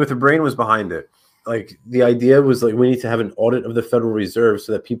 Anybody with a brain was behind it. Like the idea was like we need to have an audit of the Federal Reserve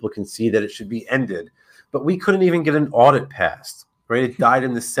so that people can see that it should be ended. But we couldn't even get an audit passed, right? It died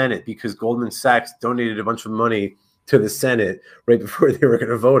in the Senate because Goldman Sachs donated a bunch of money to the Senate right before they were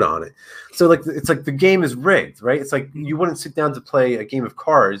going to vote on it. So like it's like the game is rigged, right? It's like you wouldn't sit down to play a game of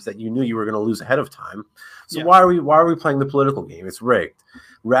cards that you knew you were going to lose ahead of time. So why are we playing the political game? It's rigged.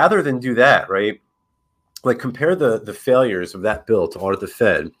 Rather than do that, right? Like compare the failures of that bill to audit the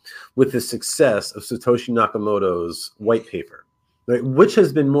Fed with the success of Satoshi Nakamoto's white paper, right? Which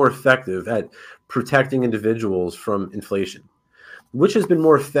has been more effective at protecting individuals from inflation? which has been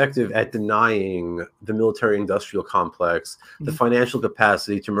more effective at denying the military-industrial complex the financial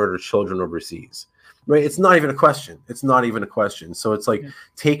capacity to murder children overseas? Right? It's not even a question. It's not even a question. So it's like,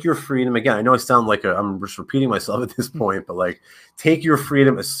 take your freedom. Again, I know I sound like I'm just repeating myself at this point, but like, take your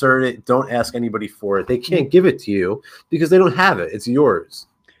freedom, assert it. Don't ask anybody for it. They can't give it to you because they don't have it. It's yours.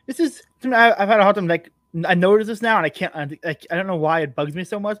 This is, I've had a hard time, like, I notice this now, and I can't, like, I don't know why it bugs me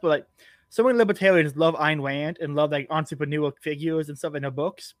so much, but like, so many libertarians love Ayn Rand and love like entrepreneurial figures and stuff in her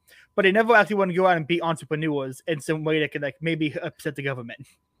books, but they never actually want to go out and be entrepreneurs in some way that could like maybe upset the government.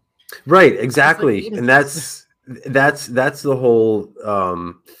 Right, exactly. Like, and that's the whole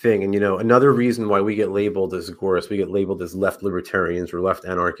thing. And, you know, another reason why we get labeled as agorists, we get labeled as left libertarians or left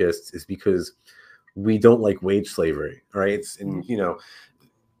anarchists, is because we don't like wage slavery. Right. It's, and, you know,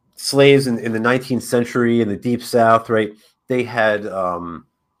 slaves in the 19th century in the Deep South, right, they had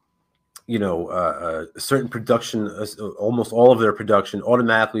you know, a certain production, almost all of their production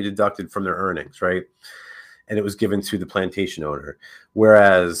automatically deducted from their earnings, right? And it was given to the plantation owner.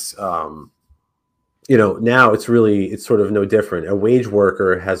 Whereas, you know, now it's sort of no different. A wage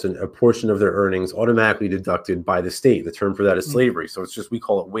worker has a portion of their earnings automatically deducted by the state. The term for that is slavery. So it's just, we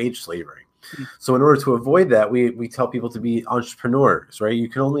call it wage slavery. So in order to avoid that, we tell people to be entrepreneurs, right? You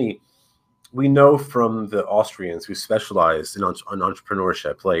can only, we know from the Austrians who specialized in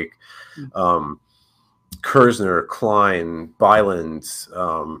entrepreneurship, like Kirzner, Klein, Byland,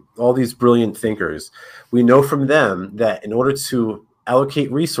 all these brilliant thinkers. We know from them that in order to allocate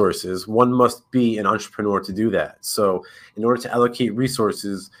resources, one must be an entrepreneur to do that. So in order to allocate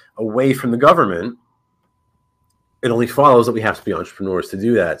resources away from the government, it only follows that we have to be entrepreneurs to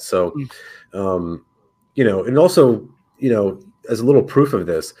do that. So, you know, and also, you know, as a little proof of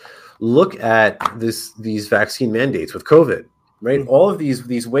this, look at these vaccine mandates with COVID, right? All of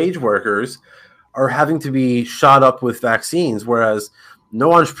these wage workers are having to be shot up with vaccines, whereas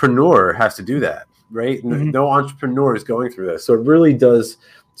no entrepreneur has to do that, right? No entrepreneur is going through this. So it really does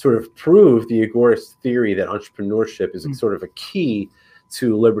sort of prove the agorist theory that entrepreneurship is sort of a key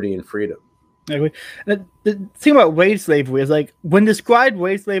to liberty and freedom. The thing about wage slavery is, like, when described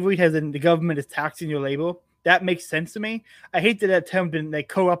wage slavery as in the government is taxing your labor, that makes sense to me. I hate that term been like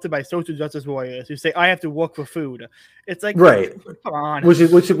co-opted by social justice warriors who say I have to work for food. It's like, right, come on, which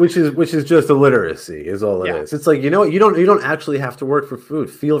is just illiteracy is all it is. It's like, you know what, you don't actually have to work for food.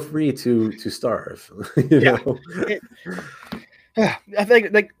 Feel free to starve. you know? I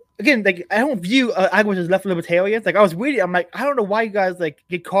feel like again, like, I don't view agorists as left libertarians. Like, I was reading, I'm like, I don't know why you guys like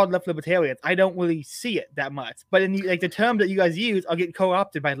get called left libertarians. I don't really see it that much. But in the term that you guys use, I'll get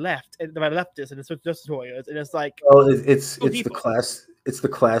co-opted by leftists and the social justice warriors, and it's like, well, it's the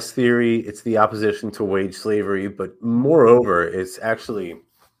class theory. It's the opposition to wage slavery, but moreover, it's actually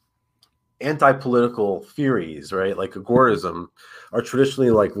anti-political theories, right? Like agorism are traditionally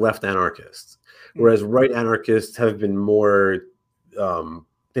like left anarchists, whereas right anarchists have been more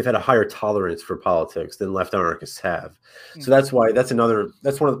they've had a higher tolerance for politics than left anarchists have. So that's why that's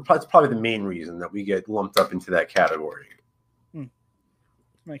probably the main reason that we get lumped up into that category.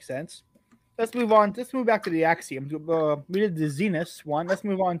 Makes sense. Let's move on. Let's move back to the axioms. We did the Zenus one. Let's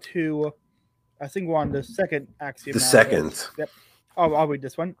move on to, I think we're on the second axiom. The second. Yep. I'll read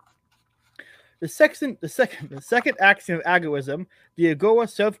this one. The second axiom of agorism: the agora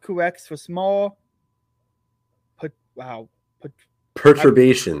self-corrects for small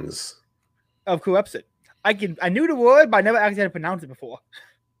perturbations of corruption. I knew the word, but I never actually had to pronounce it before.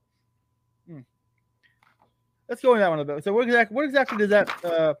 Let's go into that one a bit. So what exactly does that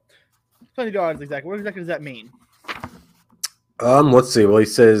 $20 exactly? What exactly does that mean? Let's see. Well, he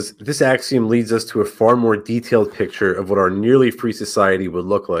says this axiom leads us to a far more detailed picture of what our nearly free society would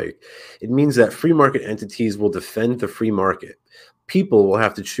look like. It means that free market entities will defend the free market. People will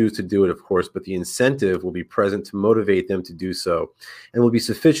have to choose to do it, of course, but the incentive will be present to motivate them to do so, and will be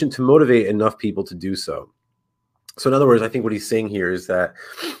sufficient to motivate enough people to do so. So in other words, I think what he's saying here is that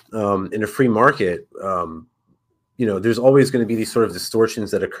in a free market, you know, there's always going to be these sort of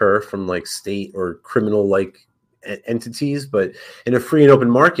distortions that occur from like state or criminal-like entities, but in a free and open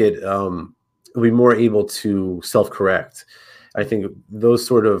market, we'll be more able to self-correct. I think those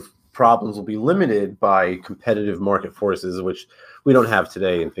sort of problems will be limited by competitive market forces, which we don't have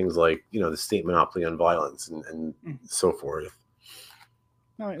today, and things like, you know, the state monopoly on violence and so forth.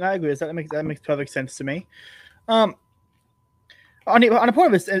 No, I agree. That makes perfect sense to me. On the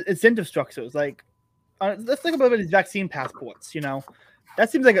point of incentive structures, like let's think about these vaccine passports. You know, that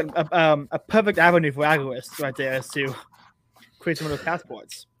seems like a perfect avenue for agorists right there, is to create some of those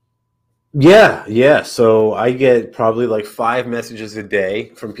passports. Yeah. So I get probably like 5 messages a day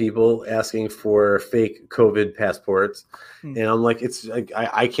from people asking for fake COVID passports, Hmm. and I'm like, it's like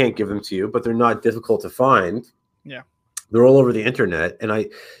I can't give them to you, but they're not difficult to find. Yeah. They're all over the internet, and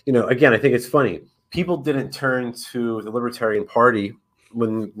again, I think it's funny. People didn't turn to the Libertarian Party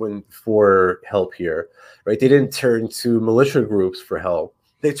when for help here, right? They didn't turn to militia groups for help.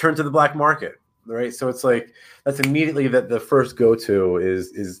 They turned to the black market, right? So it's like that's immediately that the first go to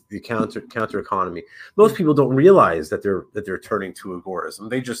is the counter economy. Most people don't realize that they're turning to agorism.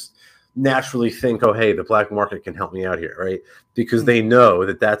 They just naturally think, oh, hey, the black market can help me out here, right? Because they know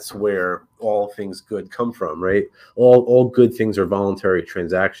that that's where all things good come from, right? All good things are voluntary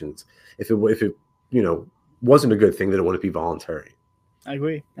transactions. If it wasn't a good thing, then it wouldn't be voluntary. I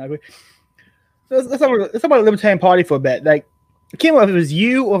agree. Let's talk about the Libertarian Party for a bit. Like, I can't remember if it was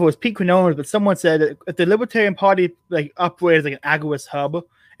you or if it was Pete Quinones, but someone said that if the Libertarian Party like operated like an agorist hub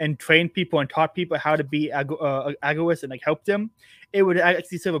and trained people and taught people how to be agorists and like help them, it would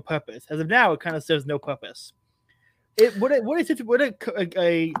actually serve a purpose. As of now, it kind of serves no purpose. Would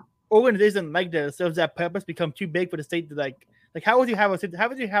a organization like that serves that purpose become too big for the state to like how would you have an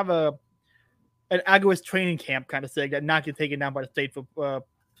agorist training camp kind of thing that not get taken down by the state for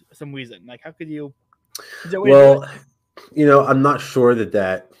some reason? Like, how could you? Well, I'm not sure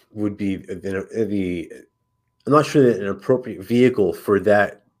that would be I'm not sure that an appropriate vehicle for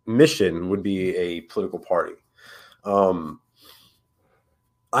that mission would be a political party.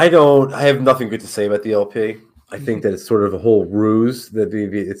 I have nothing good to say about the LP. I think that it's sort of a whole ruse, that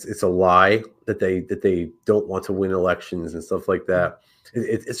it's a lie that they don't want to win elections and stuff like that.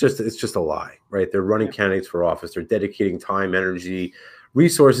 It's just a lie, right? They're running candidates for office. They're dedicating time, energy,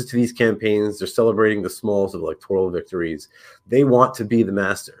 resources to these campaigns. They're celebrating the smallest of electoral victories. They want to be the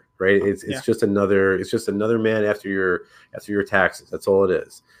master, right? It's just another man after your taxes. That's all it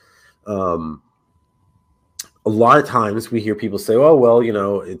is. A lot of times we hear people say, "Oh, well,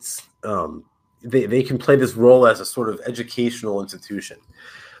 it's they can play this role as a sort of educational institution,"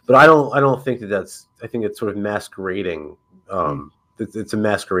 but I don't think that's. I think it's sort of masquerading. It's a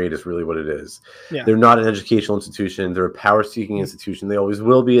masquerade is really what it is. Yeah. They're not an educational institution. They're a power-seeking institution. They always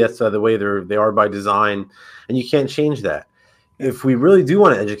will be. That's the way they are by design, and you can't change that. If we really do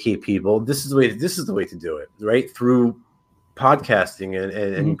want to educate people, this is the way to do it, right? Through podcasting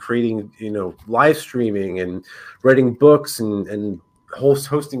and creating, live streaming and writing books and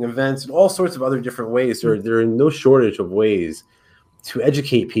hosting events and all sorts of other different ways. There are no shortage of ways to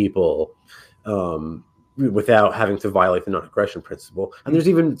educate people without having to violate the non-aggression principle. And there's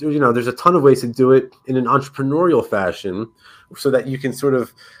even, there's a ton of ways to do it in an entrepreneurial fashion so that you can sort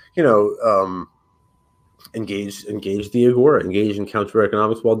of, engage the agora, engage in counter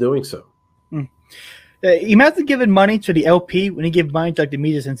economics while doing so. Imagine giving money to the LP when you give money to like the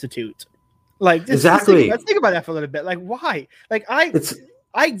Mises Institute. Like, exactly. Let's think about that for a little bit. Like, why? Like, I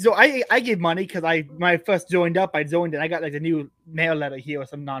gave money because when I first joined up, I joined and I got like the new mail letter here or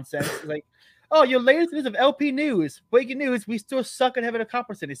some nonsense. Like, oh, your latest news of LP news. Breaking news, we still suck at having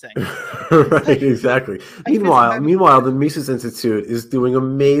accomplished anything. Right, exactly. Meanwhile, the Mises Institute is doing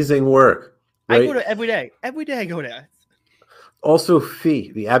amazing work. Right? I go there every day. Every day I go there. Also,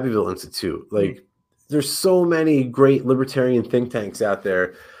 FEE, the Abbeville Institute. Like, there's so many great libertarian think tanks out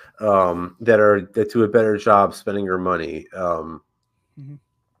there that do a better job spending your money.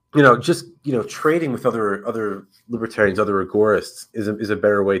 Trading with other libertarians, other agorists is a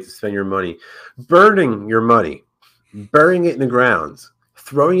better way to spend your money. Burning your money, burying it in the ground,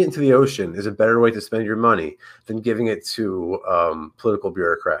 throwing it into the ocean is a better way to spend your money than giving it to political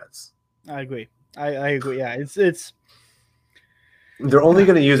bureaucrats. I agree. I agree. Yeah, it's. They're only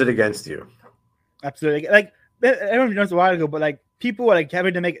going to use it against you. Absolutely. Like, I don't know if you noticed a while ago, but like people were like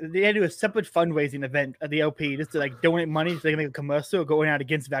having to they had to do a separate fundraising event at the LP just to like donate money so they can make a commercial going out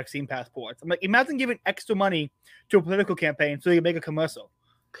against vaccine passports. I'm like, imagine giving extra money to a political campaign so they can make a commercial.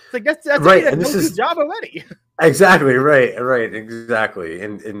 It's like that's right, and this is job already. Exactly right, exactly,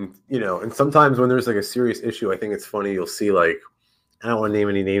 and sometimes when there's like a serious issue, I think it's funny. You'll see like, I don't want to name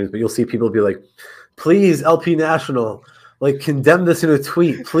any names, but you'll see people be like, "Please, LP National, like condemn this in a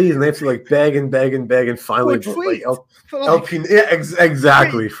tweet, please," and they have to like beg and finally like LP,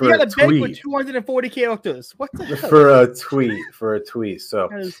 exactly, for a tweet. With 240 characters. What the hell? For a tweet. So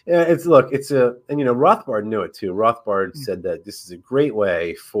yeah, and Rothbard knew it too. Rothbard said that this is a great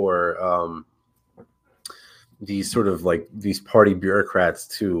way for these sort of like these party bureaucrats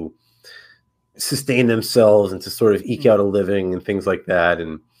to sustain themselves and to sort of eke out a living and things like that.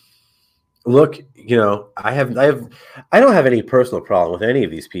 And look, I don't have any personal problem with any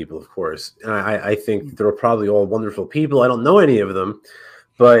of these people, of course. And I think they're probably all wonderful people. I don't know any of them,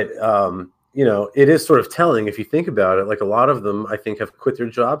 But you know, it is sort of telling if you think about it. Like a lot of them, I think, have quit their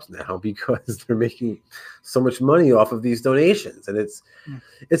jobs now because they're making so much money off of these donations, and it's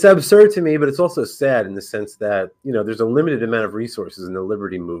absurd to me. But it's also sad in the sense that, you know, there's a limited amount of resources in the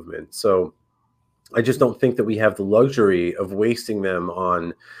liberty movement. So I just don't think that we have the luxury of wasting them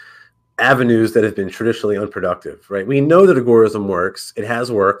on avenues that have been traditionally unproductive. Right? We know that agorism works. It has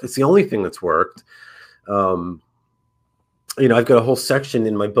worked. It's the only thing that's worked. You know, I've got a whole section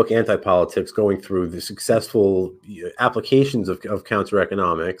in my book, Anti-Politics, going through the successful applications of counter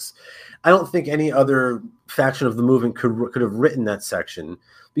economics. I don't think any other faction of the movement could have written that section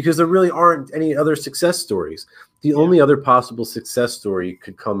because there really aren't any other success stories. The only other possible success story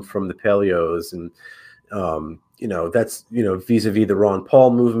could come from the Paleos, and you know, that's, you know, vis-a-vis the Ron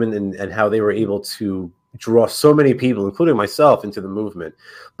Paul movement and how they were able to draw so many people, including myself, into the movement.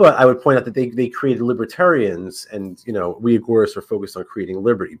 But I would point out that they created libertarians, and, you know, we agorists are focused on creating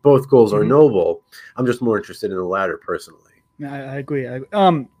liberty. Both goals are noble. I'm just more interested in the latter personally. I agree.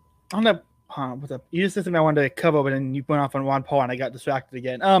 On the what's up? You just said something I wanted to cover, but then you went off on Ron Paul, and I got distracted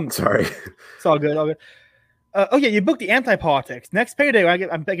again. Sorry. It's all good. All good. Oh yeah, you booked the Anti-Politics. Next payday,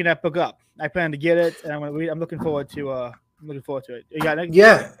 I'm picking that book up. I plan to get it, and I'm gonna read. I'm looking forward to it. You got it?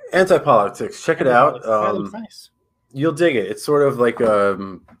 Yeah, Anti-Politics. Check it out. That looks nice. You'll dig it. It's sort of like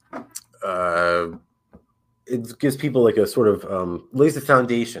it gives people like a sort of lays the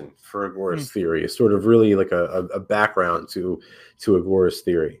foundation for agorist theory. It's sort of really like a background to agorist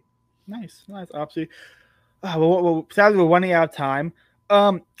theory. Nice, absolutely. Well, sadly, we're running out of time.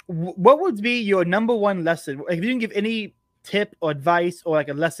 What would be your number one lesson? Like, if you didn't give any tip or advice or like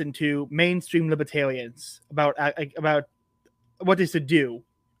a lesson to mainstream libertarians about what they should do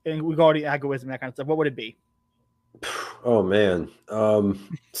regarding agorism, that kind of stuff, what would it be? Oh man.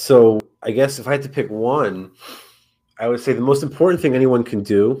 So I guess if I had to pick one, I would say the most important thing anyone can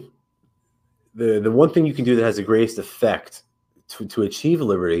do, the one thing you can do that has the greatest effect to achieve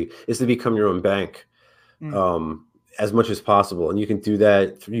liberty, is to become your own bank. As much as possible. And you can do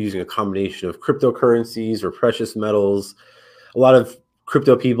that through using a combination of cryptocurrencies or precious metals. A lot of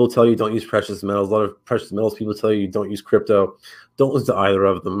crypto people tell you don't use precious metals. A lot of precious metals people tell you don't use crypto. Don't listen to either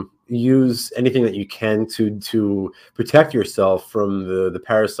of them. Use anything that you can to protect yourself from the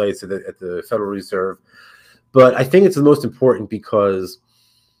parasites at the Federal Reserve. But I think it's the most important because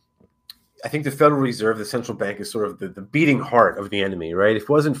I think the Federal Reserve, the central bank, is sort of the beating heart of the enemy, right? If it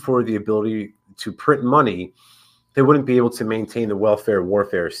wasn't for the ability to print money, they wouldn't be able to maintain the welfare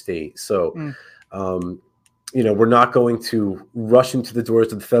warfare state. So, you know, we're not going to rush into the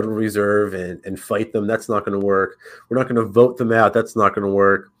doors of the Federal Reserve and fight them. That's not going to work. We're not going to vote them out. That's not going to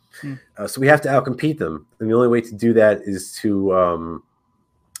work. So we have to outcompete them. And the only way to do that is to,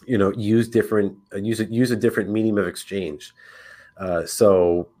 you know, use a different medium of exchange.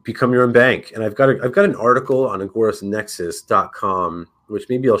 So become your own bank. And I've got an article on agoristnexus.com, which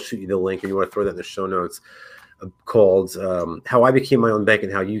maybe I'll shoot you the link and you want to throw that in the show notes, called How I Became My Own Bank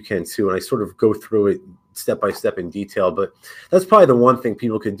and How You Can Too. And I sort of go through it step by step in detail, but that's probably the one thing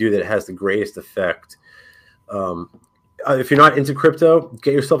people can do that has the greatest effect. If you're not into crypto,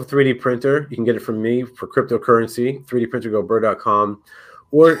 get yourself a 3D printer. You can get it from me for cryptocurrency, 3dprintergobird.com,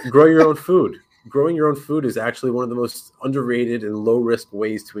 or grow your own food. Growing your own food is actually one of the most underrated and low-risk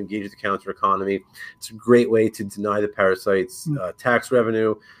ways to engage the counter economy. It's a great way to deny the parasites tax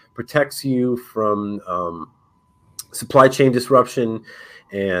revenue, protects you from supply chain disruption,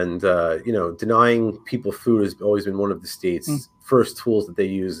 and you know, denying people food has always been one of the state's first tools that they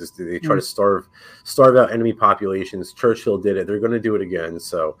use. Is they try to starve out enemy populations. Churchill did it. They're going to do it again.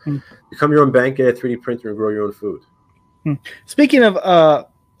 So become your own bank, get a 3D printer, and grow your own food. Speaking of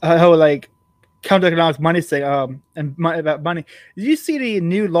how like counter economics money thing and about money, did you see the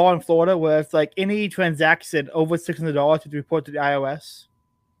new law in Florida where it's like any transaction over $600 to report to the IRS?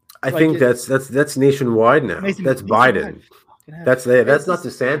 I think that's nationwide now. That's Biden. That's not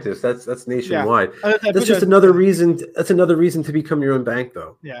DeSantis. That's nationwide. Yeah. That's just another reason. That's another reason to become your own bank,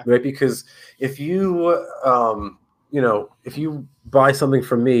 though. Yeah. Right. Because if you, you know, if you buy something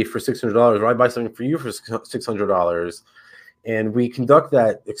from me for $600, or I buy something for you for $600, and we conduct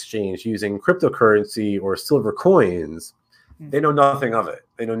that exchange using cryptocurrency or silver coins, they know nothing of it.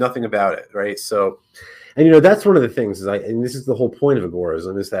 They know nothing about it. Right. So. And, you know, that's one of the things and this is the whole point of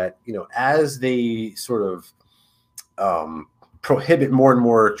agorism, is that, you know, as they sort of prohibit more and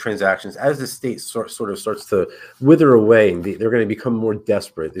more transactions, as the state sort of starts to wither away, and they're going to become more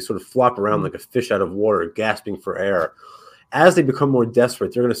desperate. They sort of flop around like a fish out of water, gasping for air. As they become more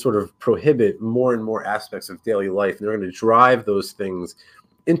desperate, they're going to sort of prohibit more and more aspects of daily life. And they're going to drive those things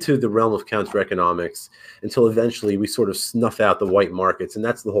into the realm of counter economics until eventually we sort of snuff out the white markets, and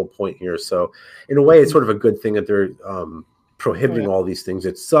that's the whole point here. So in a way, it's sort of a good thing that they're prohibiting all these things.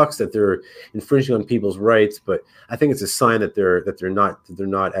 It sucks that they're infringing on people's rights, but I think it's a sign that they're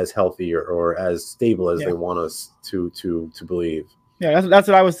not as healthy or as stable as they want us to believe. Yeah, that's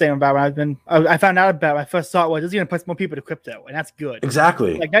what I was saying about when I found out about it. I first saw it was, it's going to push more people to crypto, and that's good.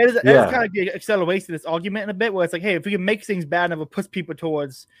 Exactly. Like that is kind of the acceleration of this argument in a bit, where it's like, hey, if we can make things bad enough, we'll push people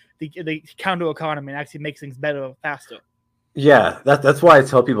towards the counter economy and actually make things better faster. Yeah, that's why I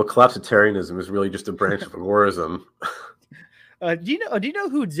tell people collapsitarianism is really just a branch of agorism. Do you know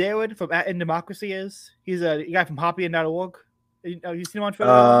who Jared from In Democracy is? He's a guy from Hoppy.org. You seen him on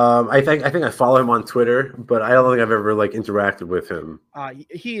Twitter? I think I follow him on Twitter, but I don't think I've ever interacted with him.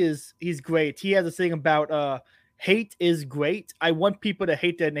 He's great. He has a thing about hate is great. I want people to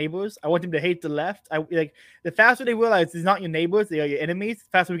hate their neighbors. I want them to hate the left. The faster they realize it's not your neighbors, they are your enemies, the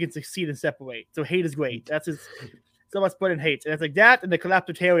faster we can succeed and separate. So hate is great. That's his. So much spread in hate, and it's like that, and the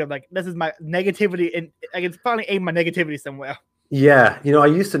collapsitarian. Like, this is my negativity, and I can finally aim my negativity somewhere. Yeah, I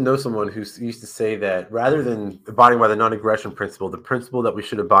used to know someone who used to say that rather than abiding by the non-aggression principle, the principle that we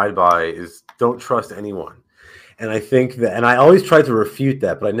should abide by is don't trust anyone. And I think that, and I always tried to refute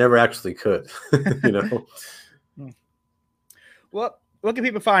that, but I never actually could. Well, where can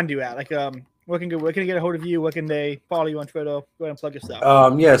people find you at? Like, where can they get a hold of you? Where can they follow you on Twitter? Go ahead and plug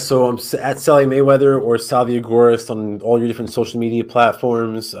yourself. Yeah, so I'm at Sally Mayweather or Sal the Agorist on all your different social media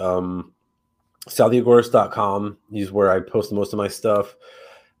platforms. SalTheAgorist.com is where I post most of my stuff.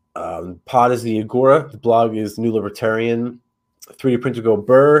 Pod is the Agora. The blog is New Libertarian.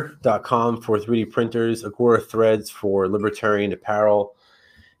 3dprintergoburr.com for 3D printers. Agora Threads for libertarian apparel.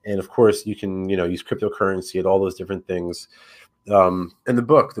 And of course, you can use cryptocurrency and all those different things. And the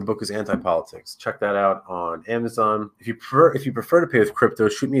book is Anti-Politics. Check that out on Amazon. If you prefer to pay with crypto,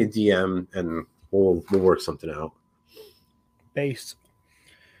 shoot me a DM and we'll work something out. Base.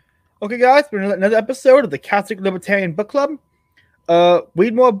 Okay, guys, for another episode of the Catholic Libertarian Book Club.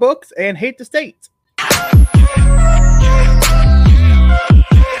 Read more books and hate the state.